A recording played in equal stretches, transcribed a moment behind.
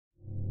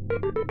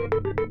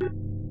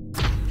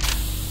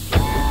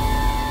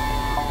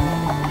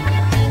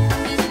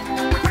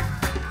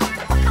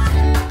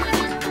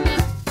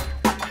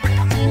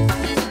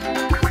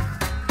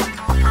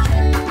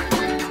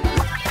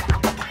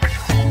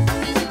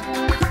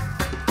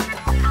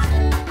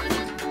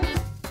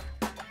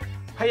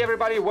Hey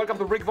everybody, welcome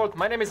to BrickVault.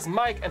 My name is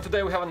Mike and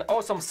today we have an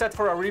awesome set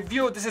for a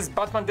review. This is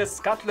Batman the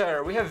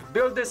Scuttler. We have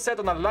built this set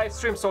on a live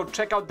stream, so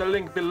check out the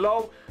link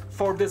below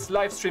for this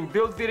live stream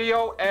build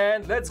video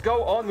and let's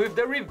go on with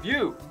the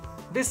review.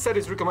 This set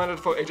is recommended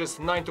for ages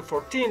 9 to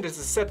 14. This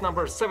is set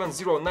number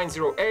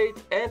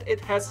 70908 and it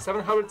has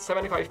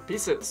 775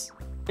 pieces.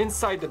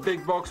 Inside the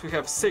big box we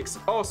have 6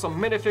 awesome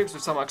minifigs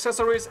with some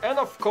accessories and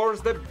of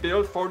course the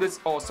build for this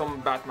awesome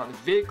Batman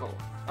vehicle.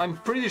 I'm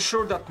pretty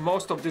sure that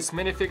most of these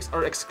minifigs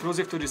are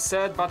exclusive to this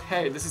set, but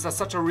hey, this is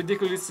such a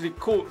ridiculously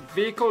cool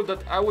vehicle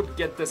that I would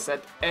get the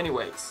set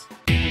anyways.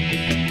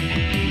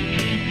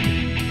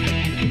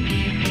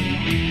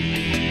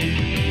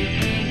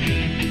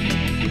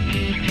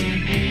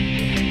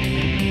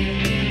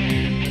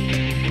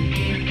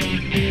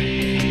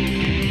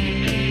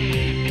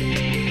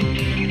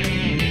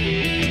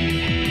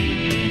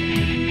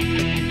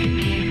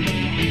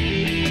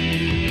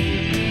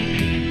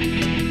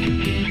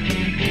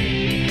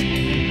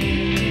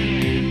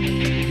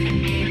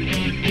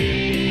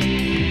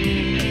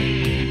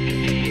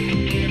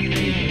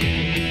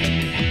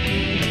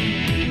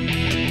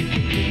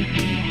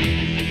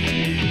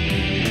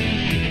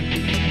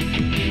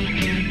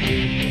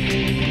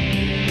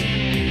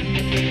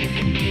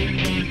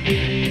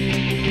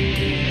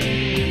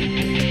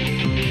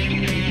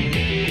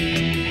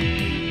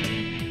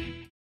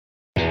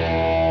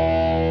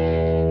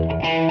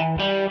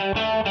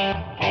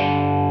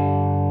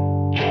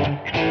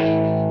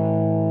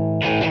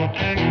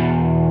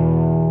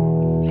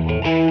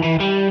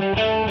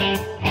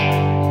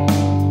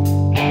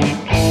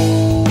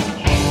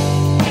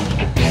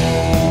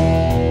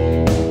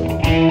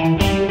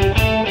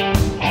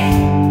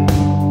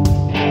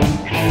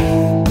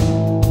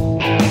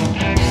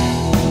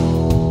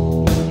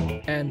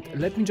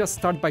 Let me just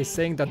start by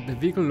saying that the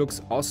vehicle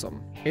looks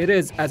awesome. It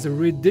is as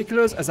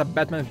ridiculous as a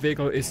Batman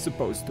vehicle is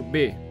supposed to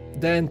be.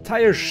 The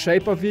entire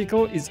shape of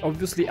vehicle is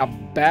obviously a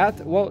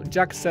bat. Well,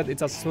 Jack said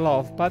it's a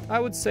sloth, but I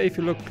would say if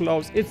you look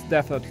close, it's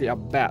definitely a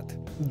bat.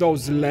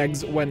 Those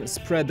legs, when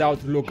spread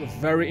out, look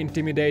very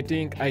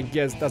intimidating. I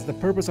guess that's the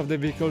purpose of the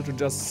vehicle, to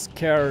just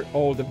scare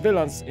all the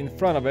villains in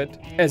front of it.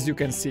 As you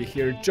can see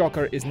here,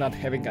 Joker is not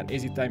having an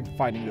easy time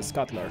fighting the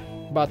Scuttler.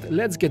 But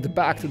let's get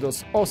back to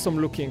those awesome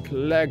looking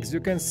legs. You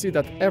can see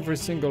that every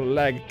single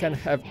leg can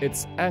have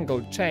its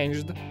angle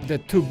changed. The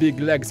 2 big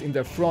legs in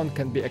the front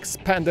can be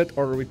expanded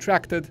or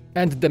retracted.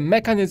 And the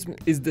mechanism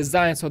is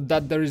designed so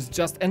that there is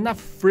just enough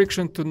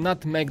friction to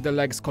not make the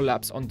legs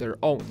collapse on their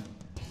own.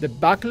 The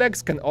back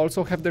legs can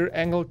also have their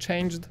angle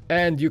changed,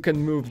 and you can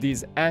move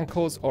these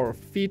ankles or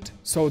feet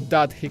so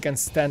that he can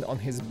stand on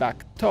his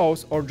back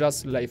toes or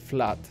just lay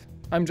flat.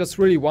 I'm just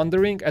really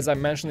wondering, as I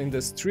mentioned in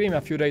the stream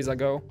a few days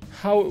ago,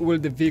 how will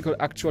the vehicle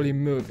actually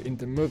move in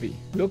the movie?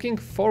 Looking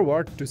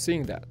forward to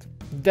seeing that.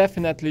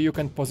 Definitely you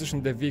can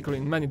position the vehicle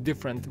in many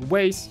different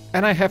ways,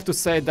 and I have to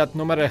say that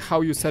no matter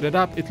how you set it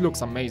up, it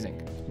looks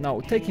amazing. Now,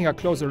 taking a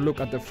closer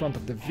look at the front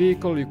of the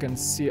vehicle, you can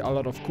see a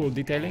lot of cool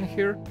detailing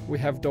here. We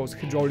have those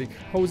hydraulic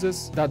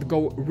hoses that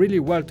go really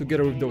well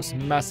together with those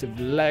massive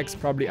legs,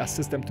 probably a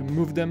system to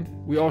move them.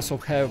 We also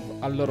have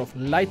a lot of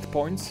light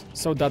points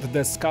so that the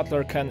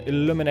Scuttler can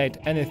illuminate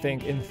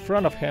anything in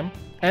front of him.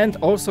 And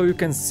also you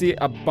can see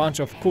a bunch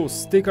of cool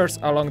stickers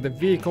along the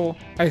vehicle.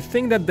 I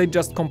think that they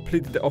just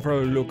complete the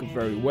overall look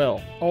very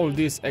well. All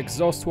these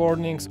exhaust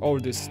warnings, all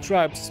these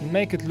stripes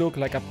make it look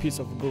like a piece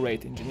of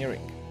great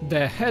engineering.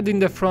 The head in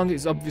the front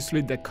is obviously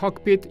the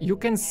cockpit. You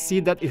can see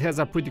that it has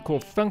a pretty cool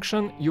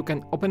function. You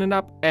can open it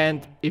up,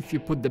 and if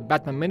you put the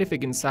Batman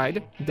minifig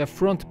inside, the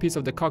front piece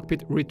of the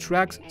cockpit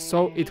retracts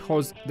so it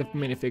holds the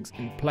minifigs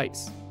in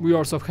place. We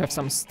also have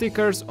some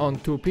stickers on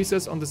 2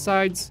 pieces on the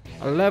sides,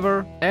 a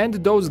lever, and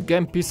those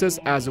game pieces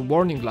as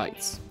warning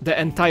lights. The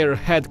entire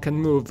head can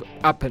move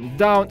up and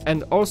down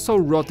and also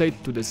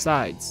rotate to the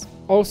sides.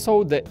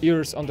 Also, the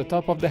ears on the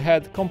top of the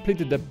head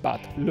completed the bat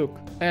look.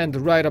 And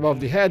right above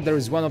the head there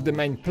is one of the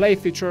main play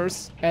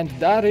features, and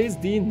that is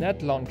the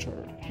net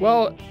launcher.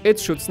 Well, it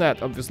shoots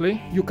net,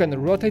 obviously. You can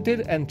rotate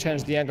it and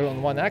change the angle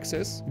on one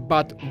axis,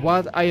 but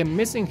what I am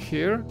missing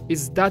here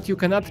is that you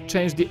cannot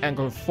change the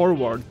angle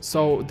forward,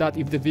 so that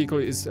if the vehicle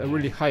is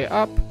really high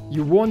up,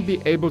 you won't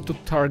be able to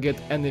target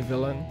any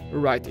villain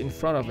right in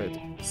front of it.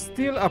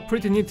 Still a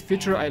pretty neat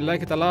feature, I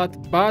like it a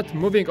lot, but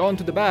moving on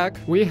to the back,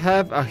 we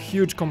have a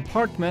huge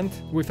compartment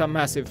with a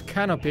massive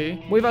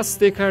canopy, with a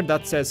sticker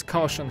that says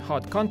 "Caution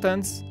Hot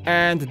Contents",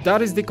 and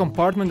that is the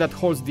compartment that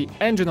holds the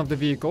engine of the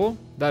vehicle.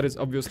 That is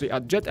obviously a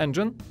jet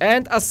engine,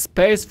 and a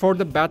space for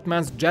the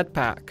Batman's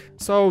jetpack.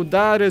 So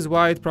that is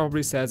why it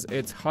probably says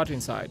it's hot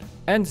inside.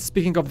 And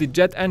speaking of the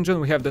jet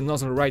engine, we have the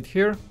nozzle right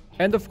here.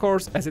 And of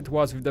course, as it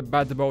was with the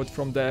Batboat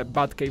from the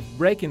Batcave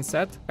break-in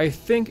set, I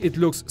think it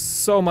looks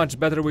so much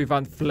better with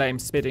a flame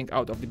spitting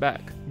out of the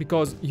back.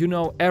 Because you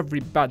know, every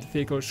Bat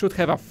vehicle should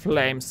have a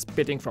flame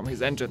spitting from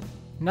his engine.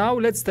 Now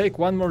let's take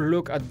one more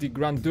look at the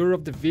grandeur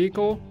of the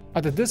vehicle.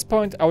 At this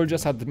point, I will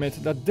just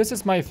admit that this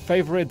is my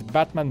favorite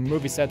Batman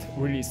movie set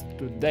released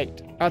to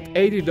date. At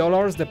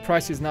 $80, the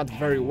price is not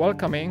very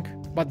welcoming,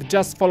 but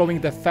just following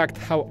the fact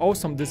how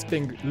awesome this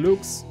thing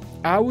looks,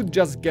 I would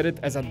just get it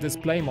as a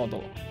display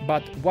model.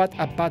 But what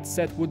a bad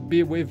set would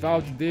be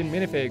without the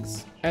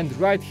minifigs. And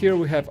right here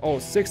we have all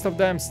 6 of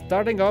them,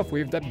 starting off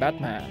with the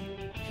Batman.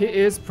 He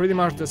is pretty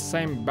much the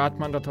same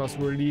Batman that was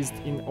released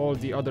in all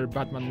the other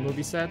Batman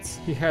movie sets.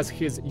 He has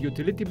his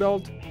utility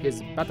belt,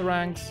 his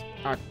batarangs,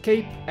 a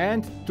cape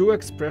and 2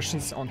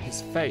 expressions on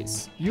his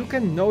face. You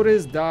can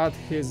notice that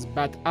his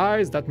bat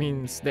eyes, that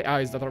means the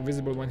eyes that are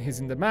visible when he's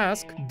in the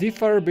mask,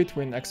 differ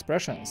between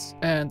expressions.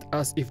 And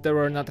as if there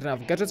were not enough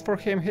gadgets for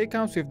him, he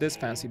comes with this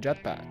fancy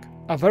jetpack.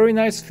 A very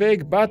nice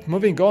fig, but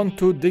moving on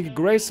to Dick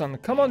Grayson,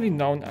 commonly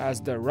known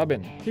as the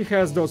Robin. He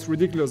has those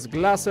ridiculous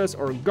glasses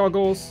or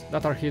goggles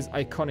that are his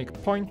iconic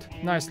point,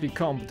 nicely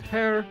combed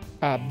hair,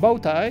 a bow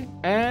tie,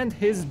 and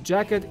his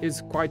jacket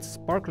is quite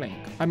sparkling.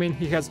 I mean,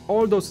 he has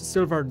all those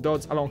silver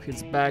dots along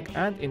his back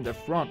and in the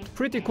front.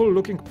 Pretty cool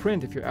looking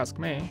print if you ask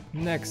me.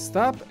 Next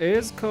up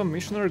is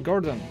Commissioner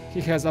Gordon.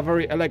 He has a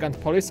very elegant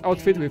police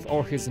outfit with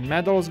all his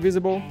medals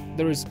visible.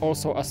 There is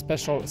also a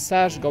special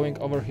sash going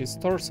over his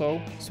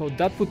torso, so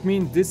that would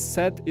mean this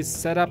set is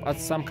set up at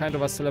some kind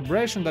of a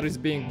celebration that is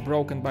being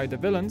broken by the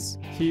villains.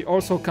 He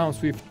also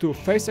comes with 2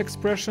 face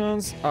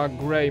expressions, a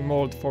grey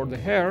mold for the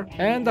hair,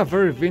 and a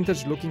very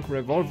vintage looking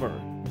revolver.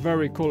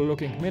 Very cool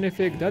looking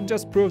minifig that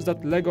just proves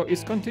that LEGO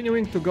is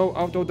continuing to go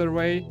out of their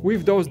way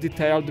with those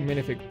detailed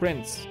minifig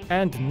prints.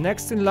 And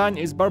next in line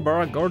is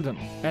Barbara Gordon,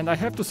 and I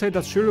have to say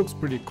that she looks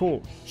pretty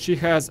cool. She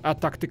has a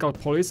tactical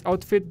police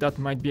outfit that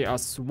might be a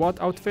SWAT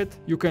outfit.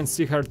 You can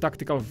see her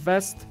tactical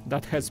vest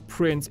that has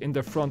prints in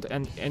the front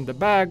and in the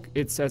back.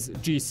 It says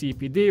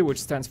GCPD,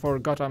 which stands for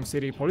Gotham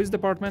City Police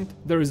Department.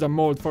 There is a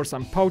mold for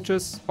some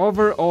pouches.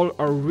 Overall,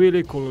 a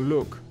really cool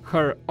look.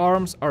 Her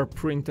arms are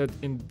printed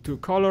in 2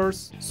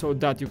 colors, so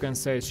that you can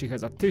say she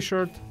has a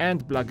t-shirt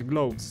and black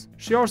gloves.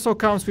 She also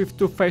comes with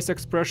 2 face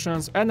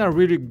expressions and a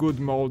really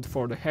good mold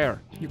for the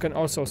hair. You can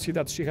also see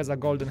that she has a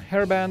golden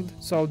hairband,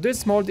 so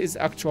this mold is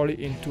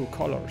actually in 2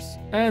 colors.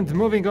 And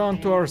moving on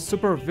to our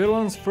super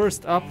villains,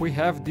 first up we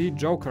have the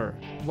Joker.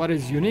 What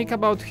is unique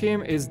about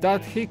him is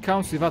that he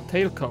comes with a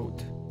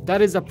tailcoat.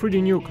 That is a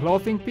pretty new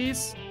clothing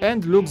piece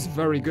and looks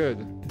very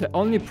good. The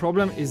only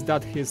problem is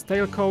that his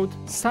tailcoat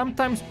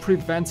sometimes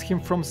prevents him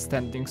from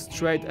standing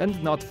straight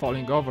and not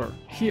falling over.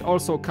 He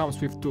also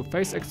comes with 2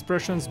 face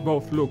expressions,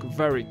 both look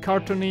very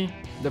cartoony.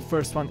 The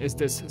first one is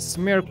this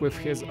smirk with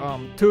his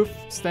tooth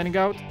standing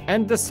out,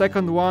 and the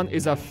second one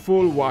is a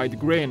full wide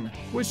grin,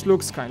 which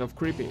looks kind of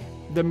creepy.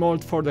 The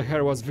mold for the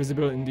hair was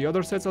visible in the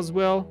other sets as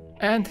well,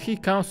 and he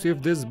comes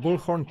with this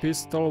bullhorn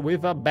pistol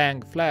with a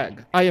bang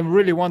flag. I am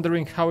really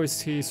wondering how is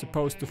he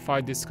supposed to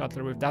fight this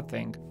Scuttler with that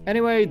thing.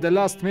 Anyway, the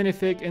last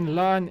minifig in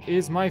line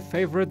is my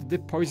favorite, the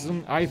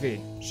Poison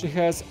Ivy. She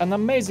has an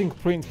amazing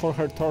print for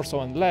her torso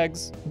and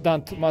legs.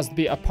 That must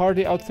be a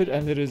party outfit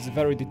and it is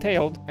very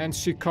detailed, and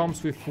she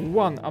comes with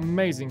one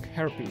amazing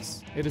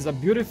hairpiece. It is a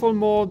beautiful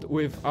mold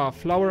with a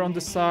flower on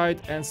the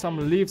side and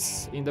some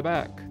leaves in the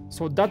back.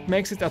 So that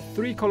makes it a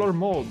 3-color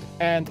mold,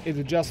 and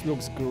it just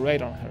looks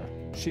great on her.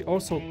 She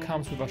also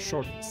comes with a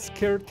short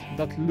skirt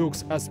that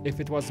looks as if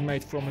it was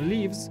made from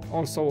leaves.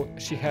 Also,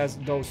 she has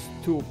those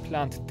 2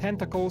 plant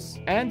tentacles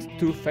and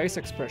 2 face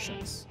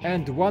expressions.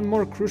 And one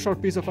more crucial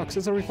piece of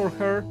accessory for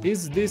her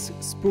is this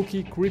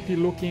spooky, creepy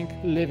looking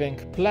living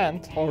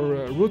plant or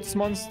roots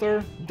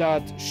monster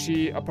that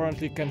she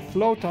apparently can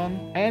float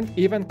on and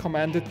even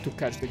commanded to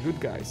catch the good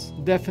guys.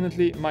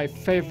 Definitely my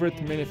favorite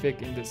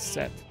minifig in this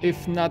set,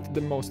 if not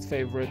the most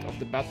favorite of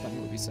the Batman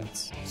movie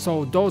sets.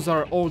 So those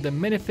are all the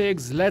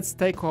minifigs. Let's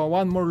take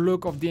one more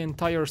look of the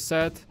entire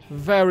set.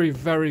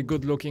 Very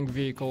good looking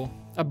vehicle,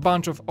 a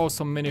bunch of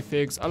awesome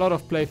minifigs, a lot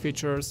of play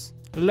features.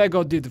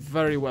 LEGO did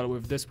very well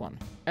with this one.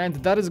 And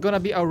that is gonna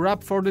be a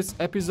wrap for this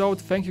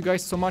episode. Thank you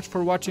guys so much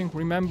for watching.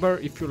 Remember,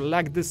 if you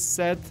like this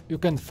set, you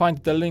can find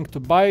the link to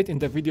buy it in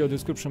the video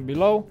description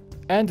below.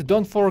 And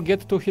don't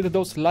forget to hit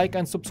those like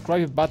and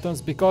subscribe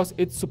buttons because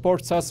it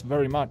supports us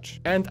very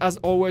much. And as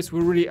always, we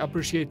really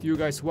appreciate you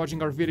guys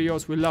watching our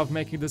videos. We love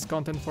making this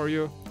content for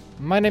you.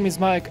 My name is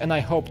Mike and I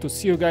hope to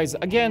see you guys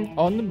again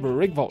on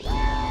BrickVault.